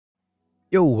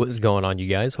Yo, what is going on, you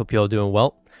guys? Hope you all doing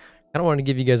well. I don't want to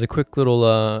give you guys a quick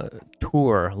little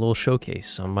tour, a little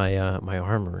showcase on my my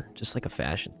armor, just like a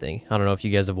fashion thing. I don't know if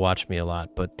you guys have watched me a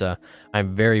lot, but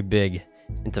I'm very big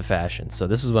into fashion, so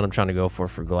this is what I'm trying to go for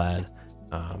Glad.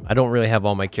 I don't really have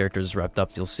all my characters wrapped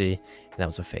up, you'll see. And that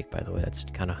was a fake, by the way. That's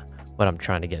kind of what I'm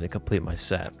trying to get to complete my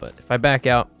set. But if I back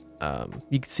out,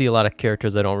 you can see a lot of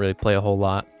characters I don't really play a whole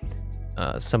lot.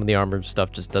 Some of the armor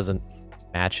stuff just doesn't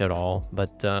match at all,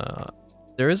 but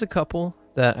there is a couple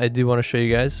that I do want to show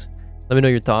you guys. Let me know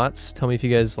your thoughts. Tell me if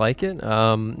you guys like it.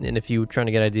 And if you're trying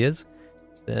to get ideas,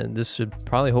 then this should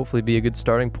probably hopefully be a good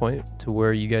starting point to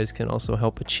where you guys can also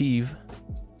help achieve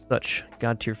such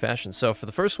god tier fashion. So for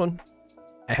the first one,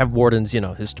 I have Warden's, you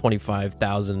know, his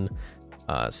 25,000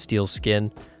 steel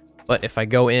skin. But if I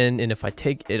go in and if I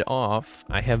take it off,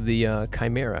 I have the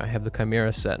Chimera. I have the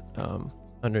Chimera set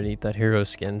underneath that hero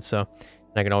skin. So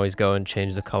I can always go and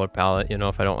change the color palette, you know,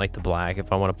 if I don't like the black,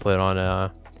 if I want to put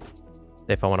on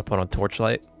if I want to put on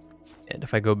Torchlight. And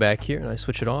if I go back here and I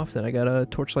switch it off, then I got a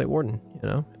Torchlight Warden, you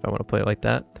know, if I want to play it like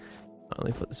that. Let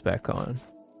me put this back on.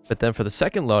 But then for the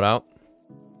second loadout,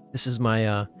 this is my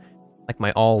like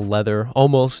my all leather,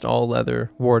 almost all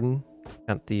leather Warden.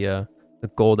 Got the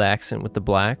gold accent with the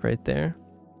black right there.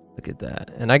 Look at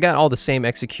that. And I got all the same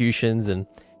executions and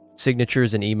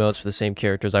signatures and emotes for the same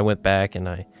characters. I went back and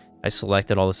I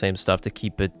selected all the same stuff to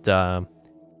keep it the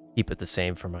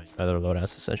same for my other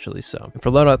loadouts, essentially. So and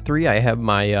for loadout 3, I have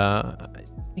my I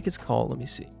think it's called, let me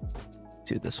see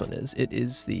what this one is. It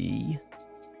is the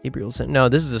Gabriel's. No,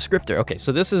 this is a scriptor. Okay,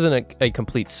 so this isn't a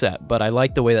complete set, but I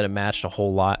like the way that it matched a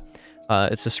whole lot.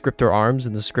 It's the scriptor arms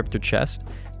and the scriptor chest.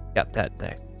 Got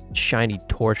that shiny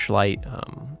torchlight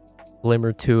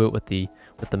glimmer to it with the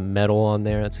metal on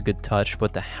there. That's a good touch.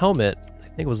 But the helmet, I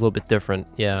think it was a little bit different.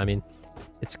 Yeah, I mean,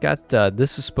 it's got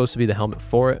this is supposed to be the helmet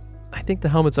for it. I think the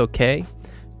helmet's okay,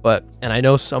 and I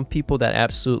know some people that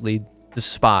absolutely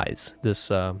despise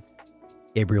this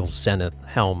Gabriel Zenith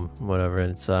helm, whatever.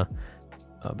 And it's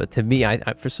but to me,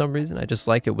 I for some reason I just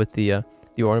like it with the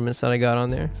ornaments that I got on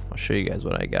there. I'll show you guys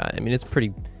what I got. I mean, it's pretty.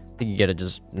 I think you get it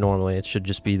just normally. It should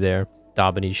just be there.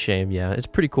 Daubany's Shame, yeah, it's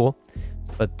pretty cool.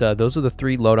 But those are the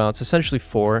 3 loadouts, essentially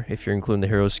 4 if you're including the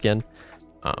hero skin.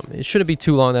 It shouldn't be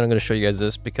too long that I'm going to show you guys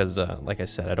this because, like I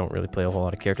said, I don't really play a whole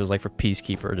lot of characters. Like for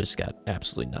Peacekeeper, just got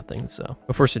absolutely nothing. So,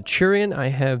 but for Centurion, I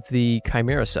have the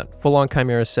Chimera set, full-on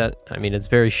Chimera set. I mean, it's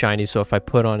very shiny, so if I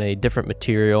put on a different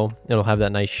material, it'll have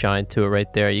that nice shine to it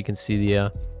right there. You can see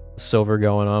the silver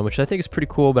going on, which I think is pretty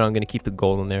cool, but I'm going to keep the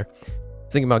gold in there. I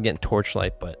was thinking about getting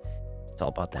Torchlight, but it's all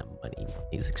about that money.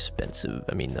 Money's expensive.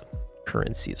 I mean, the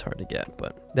currency is hard to get,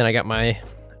 but then I got my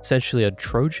essentially a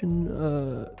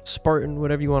Trojan Spartan,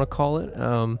 whatever you want to call it.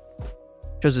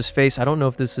 Shows his face. I don't know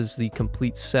if this is the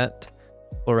complete set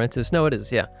Florentis. No, it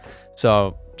is, yeah.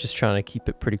 So just trying to keep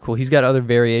it pretty cool. He's got other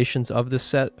variations of this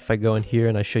set. If I go in here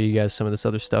and I show you guys some of this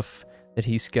other stuff that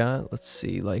he's got, let's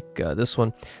see, like this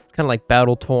one, it's kind of like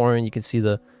battle torn. You can see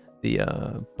the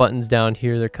buttons down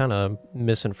here, they're kind of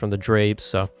missing from the drapes.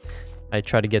 So I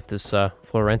try to get this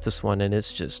Florentis one, and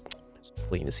it's just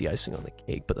clean as the icing on the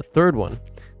cake. But the third one,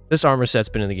 this armor set's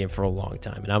been in the game for a long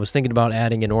time, and I was thinking about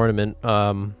adding an ornament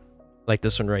like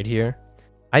this one right here.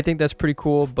 I think that's pretty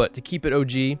cool, but to keep it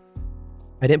OG,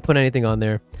 I didn't put anything on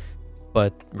there.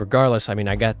 But regardless, I mean,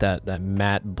 I got that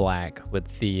matte black with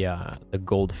the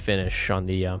gold finish on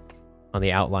the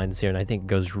outlines here, and I think it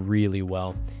goes really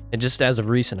well. And just as of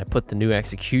recent, I put the new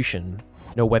execution,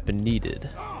 no weapon needed.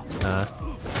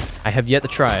 I have yet to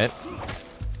try it.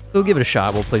 We'll give it a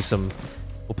shot. We'll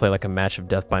play like a match of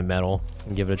Death by Metal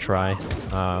and give it a try.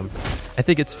 I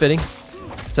think it's fitting.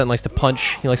 Zen likes to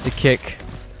punch, he likes to kick.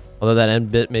 Although that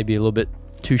end bit may be a little bit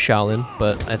too Shaolin,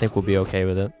 but I think we'll be okay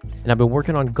with it. And I've been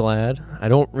working on Glad. I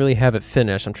don't really have it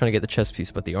finished. I'm trying to get the chest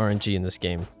piece, but the RNG in this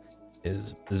game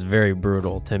is very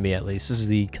brutal, to me at least. This is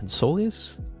the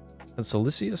Consolicius,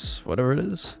 whatever it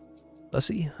is. Let's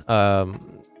see.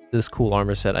 This cool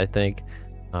armor set, I think.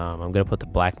 I'm gonna put the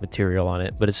black material on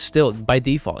it, but it's still by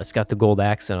default it's got the gold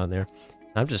accent on there.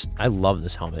 I love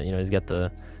this helmet. You know, he's got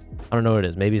the, I don't know what it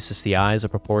is, maybe it's just the eyes or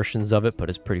proportions of it, but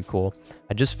it's pretty cool.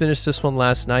 I just finished this one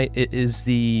last night. It is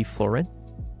the Florent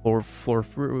or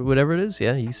whatever it is.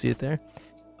 Yeah, you see it there.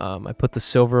 I put the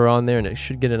silver on there and it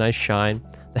should get a nice shine.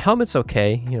 The helmet's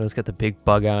okay, you know, it's got the big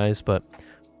bug eyes, but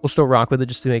we'll still rock with it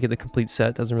just to make it the complete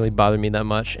set. Doesn't really bother me that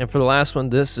much. And for the last one,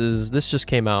 this just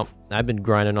came out. I've been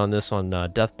grinding on this on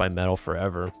Death by Metal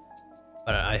forever,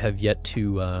 but I have yet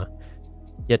to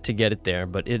get it there.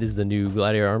 But it is the new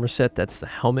Gladiator armor set. That's the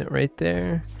helmet right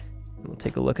there. We'll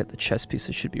take a look at the chest piece.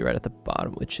 It should be right at the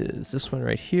bottom, which is this one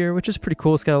right here, which is pretty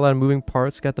cool. It's got a lot of moving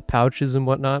parts. Got the pouches and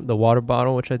whatnot. The water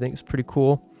bottle, which I think is pretty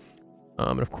cool.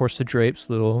 And of course the drapes,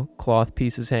 little cloth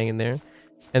pieces hanging there.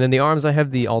 And then the arms, I have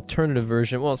the alternative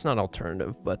version. Well, it's not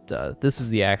alternative, but this is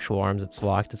the actual arms. It's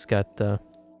locked. It's got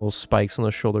little spikes on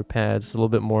the shoulder pads. A little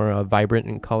bit more vibrant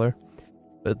in color.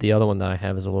 But the other one that I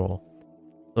have is a little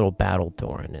battle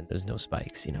torn, and there's no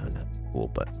spikes, you know, not cool,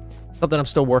 but something I'm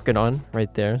still working on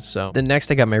right there. So then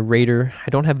next I got my Raider. I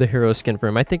don't have the hero skin for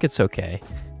him. I think it's okay,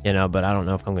 you know, but I don't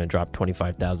know if I'm going to drop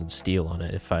 25,000 steel on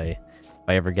it if I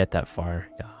ever get that far.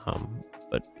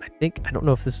 But I don't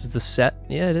know if this is the set.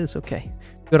 Yeah, it is. Okay,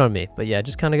 good on me. But yeah,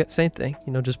 just kind of got the same thing,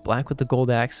 you know, just black with the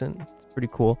gold accent. It's pretty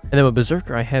cool. And then with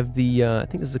Berserker, I have the I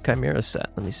think this is the Chimera set.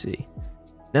 Let me see.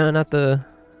 No, not the.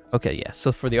 Okay, yeah.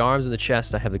 So for the arms and the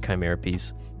chest, I have the Chimera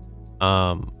piece.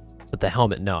 But the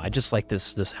helmet, no. I just like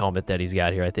this helmet that he's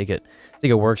got here. I think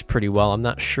it works pretty well. I'm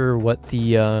not sure what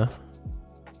the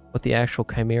actual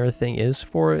Chimera thing is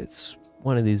for it. It's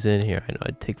one of these in here. I know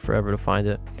it'd take forever to find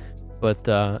it, but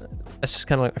that's just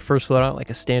kind of like my first loadout, like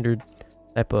a standard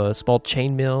type of small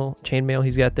chainmail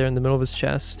he's got there in the middle of his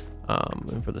chest.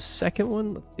 And for the second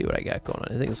one, let's see what I got going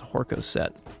on. I think it's a Horko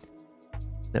set.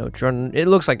 No, it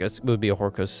looks like it would be a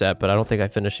Horko set, but I don't think I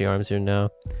finished the arms here now.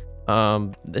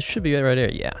 This should be right here.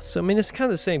 Yeah. So, I mean, it's kind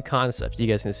of the same concept. You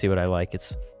guys can see what I like.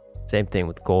 It's same thing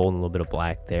with gold and a little bit of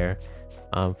black there.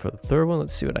 For the third one,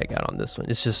 let's see what I got on this one.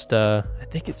 It's just, I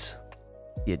think it's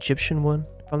the Egyptian one,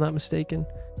 if I'm not mistaken.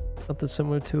 Something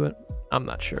similar to it. I'm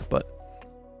not sure, but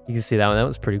you can see that one. That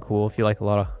was pretty cool. If you like a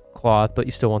lot of cloth, but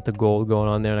you still want the gold going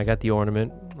on there. And I got the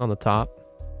ornament on the top.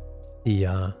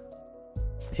 The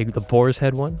boar's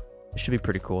head one. It should be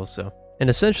pretty cool. So, and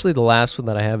essentially the last one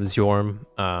that I have is Yorm.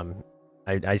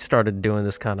 I started doing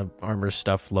this kind of armor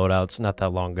stuff loadouts not that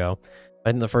long ago.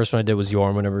 I think the first one I did was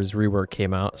Yorm whenever his rework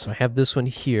came out. So I have this one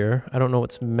here. I don't know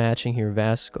what's matching here.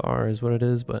 Vaskar is what it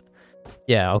is, but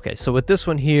yeah, okay. So with this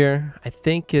one here, I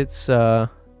think it's let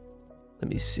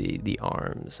me see the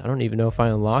arms. I don't even know if I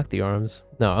unlocked the arms.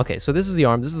 No, okay. So this is the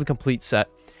arms. This is the complete set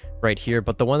right here,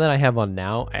 but the one that I have on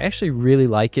now, I actually really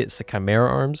like it. It's the Chimera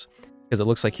arms because it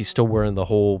looks like he's still wearing the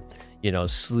whole, you know,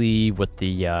 sleeve with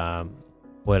the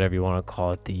whatever you want to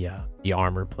call it, the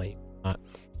armor plate. And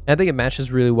I think it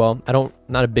matches really well.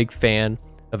 Not a big fan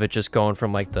of it just going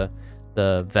from like the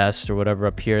vest or whatever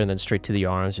up here and then straight to the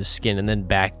arms, just skin, and then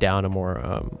back down to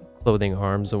more clothing,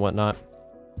 arms and whatnot.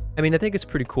 I mean, I think it's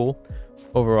pretty cool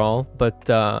overall, but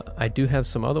I do have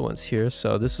some other ones here.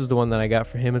 So this is the one that I got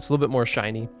for him. It's a little bit more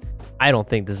shiny. I don't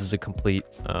think this is a complete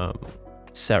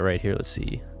set right here. Let's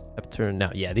see.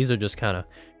 Now, yeah, these are just kind of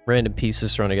random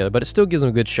pieces thrown together, but it still gives them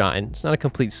a good shine. It's not a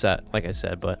complete set, like I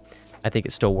said, but I think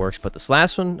it still works. But this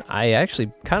last one, I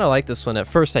actually kind of like this one. At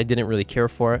first, I didn't really care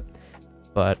for it,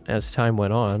 but as time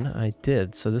went on, I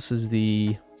did. So this is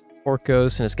the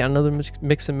Orcos, and it's got another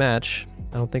mix and match.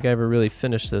 I don't think I ever really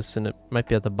finished this, and it might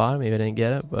be at the bottom. Maybe I didn't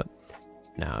get it, but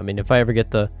no, I mean, if I ever get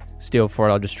the steel for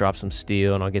it, I'll just drop some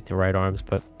steel and I'll get the right arms.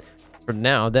 But for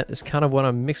now, that is kind of what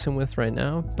I'm mixing with right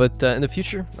now. But in the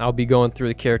future, I'll be going through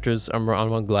the characters. I'm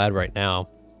on Glad right now,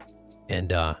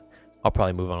 and I'll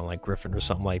probably move on to like Griffin or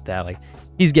something like that. Like,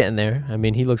 he's getting there. I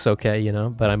mean, he looks okay, you know,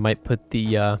 but I might put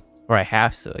the or I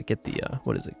have to get the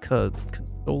what is it,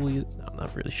 Custodius? I'm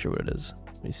not really sure what it is.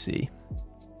 Let me see.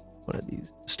 One of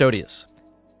these Custodius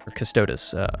or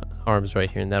Custodes arms right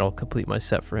here, and that'll complete my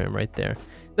set for him right there.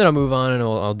 Then I'll move on and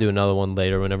I'll do another one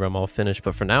later whenever I'm all finished.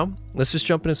 But for now, let's just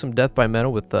jump into some Death by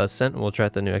Metal with Scent, and we'll try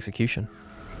out the new execution.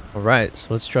 All right, so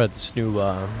let's try this new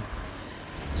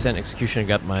Scent execution. I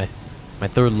got my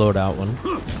third loadout one.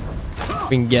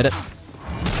 We can get it.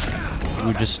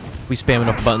 We spam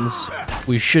enough buttons,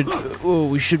 we should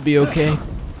be okay.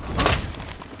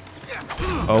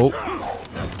 Oh.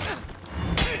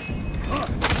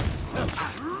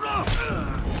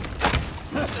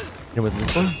 Hit with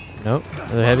this one? Nope.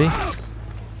 Another heavy.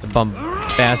 The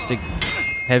bombastic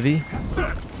heavy.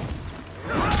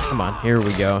 Come on, here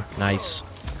we go. Nice.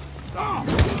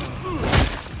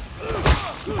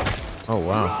 Oh,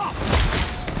 wow.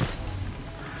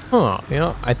 Huh, you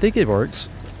know, I think it works.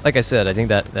 Like I said, I think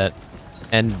that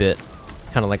end bit,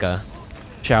 kind of like a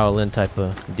Shaolin type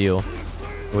of deal.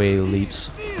 The way he leaps.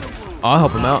 Oh, I'll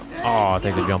help him out. Oh, I'll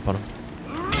take a jump on him.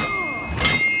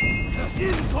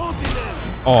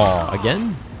 Oh,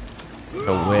 again?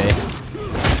 No way.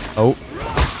 Oh.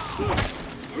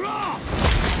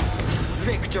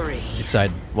 Victory. He's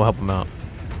excited. We'll help him out.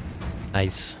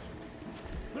 Nice.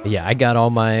 But yeah, I got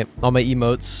all my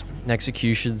emotes,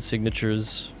 executions,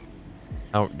 signatures.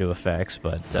 I don't do effects,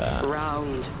 but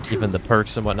Round 2. even the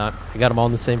perks and whatnot. I got them all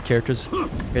in the same characters.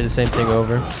 Hear the same thing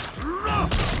over.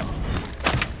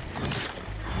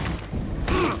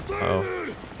 Uh-oh.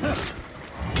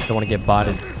 Don't want to get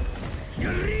botted.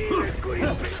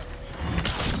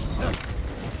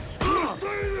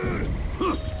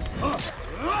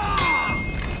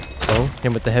 Oh,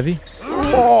 him with the heavy.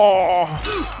 Oh!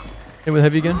 Him with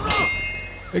heavy again.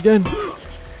 Again.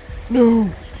 No.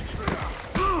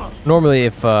 Normally,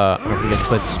 if I don't know if you guys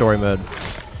played story mode,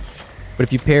 but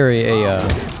if you parry a,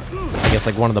 I guess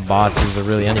like one of the bosses or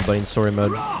really anybody in story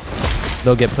mode,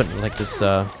 they'll get put in like this,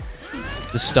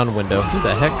 this stun window. Who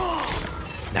the heck?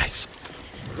 Nice.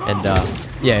 And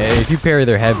yeah, if you parry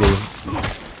their heavy,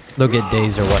 they'll get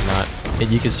dazed or whatnot, and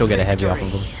you can still get a heavy off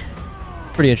of them.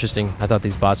 Pretty interesting. I thought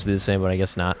these bots would be the same, but I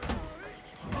guess not.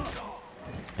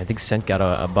 I think Sent got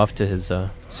a buff to his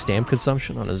stamp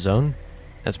consumption on his zone.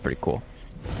 That's pretty cool.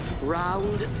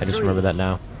 Round I just remember that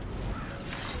now.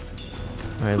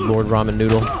 Alright, Lord Ramen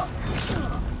Noodle.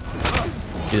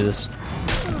 Do this.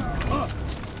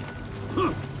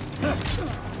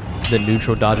 The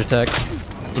neutral dodge attack.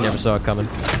 You never saw it coming.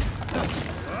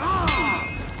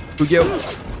 Bugyo.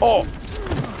 Oh!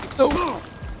 No!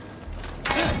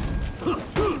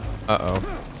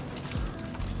 Uh-oh.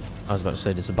 I was about to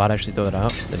say, does the bot actually throw that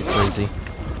out? That'd be crazy.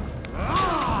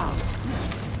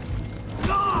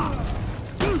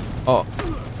 Oh.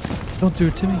 Don't do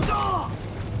it to me.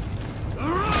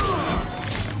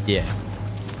 Yeah.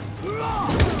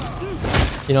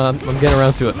 You know, I'm getting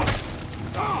around to it.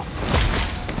 I'm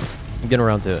getting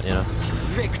around to it, you know.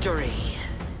 Victory.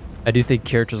 I do think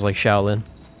characters like Shaolin,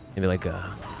 maybe like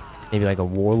a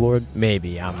warlord,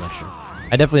 maybe, I'm not sure.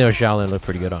 I definitely know Shaolin look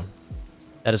pretty good on.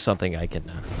 That is something I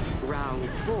can Round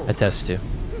 4. attest to.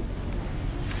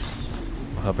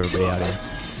 I'll help everybody out here.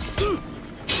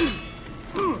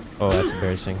 Oh, that's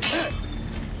embarrassing.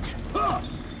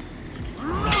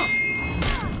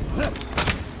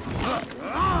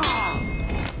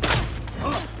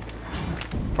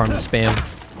 Farm the spam.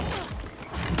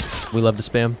 We love to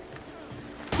spam.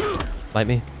 Light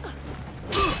me.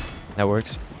 That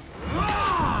works.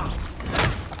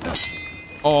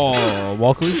 Oh,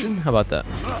 wall collision? How about that?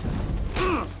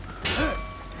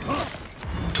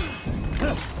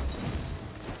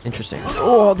 Interesting.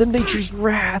 Oh, the nature's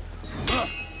wrath.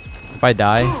 If I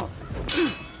die,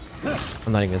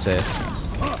 I'm not even gonna say it.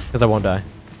 Because I won't die.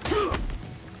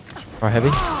 Or heavy?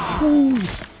 Ooh.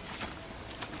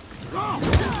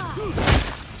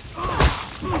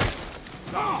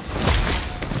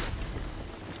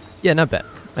 Yeah, not bad.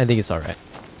 I think it's alright.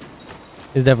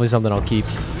 It's definitely something I'll keep.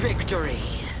 Victory.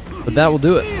 But that will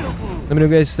do it. Let me know what you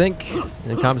guys think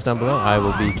in the comments down below. I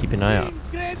will be keeping an eye out.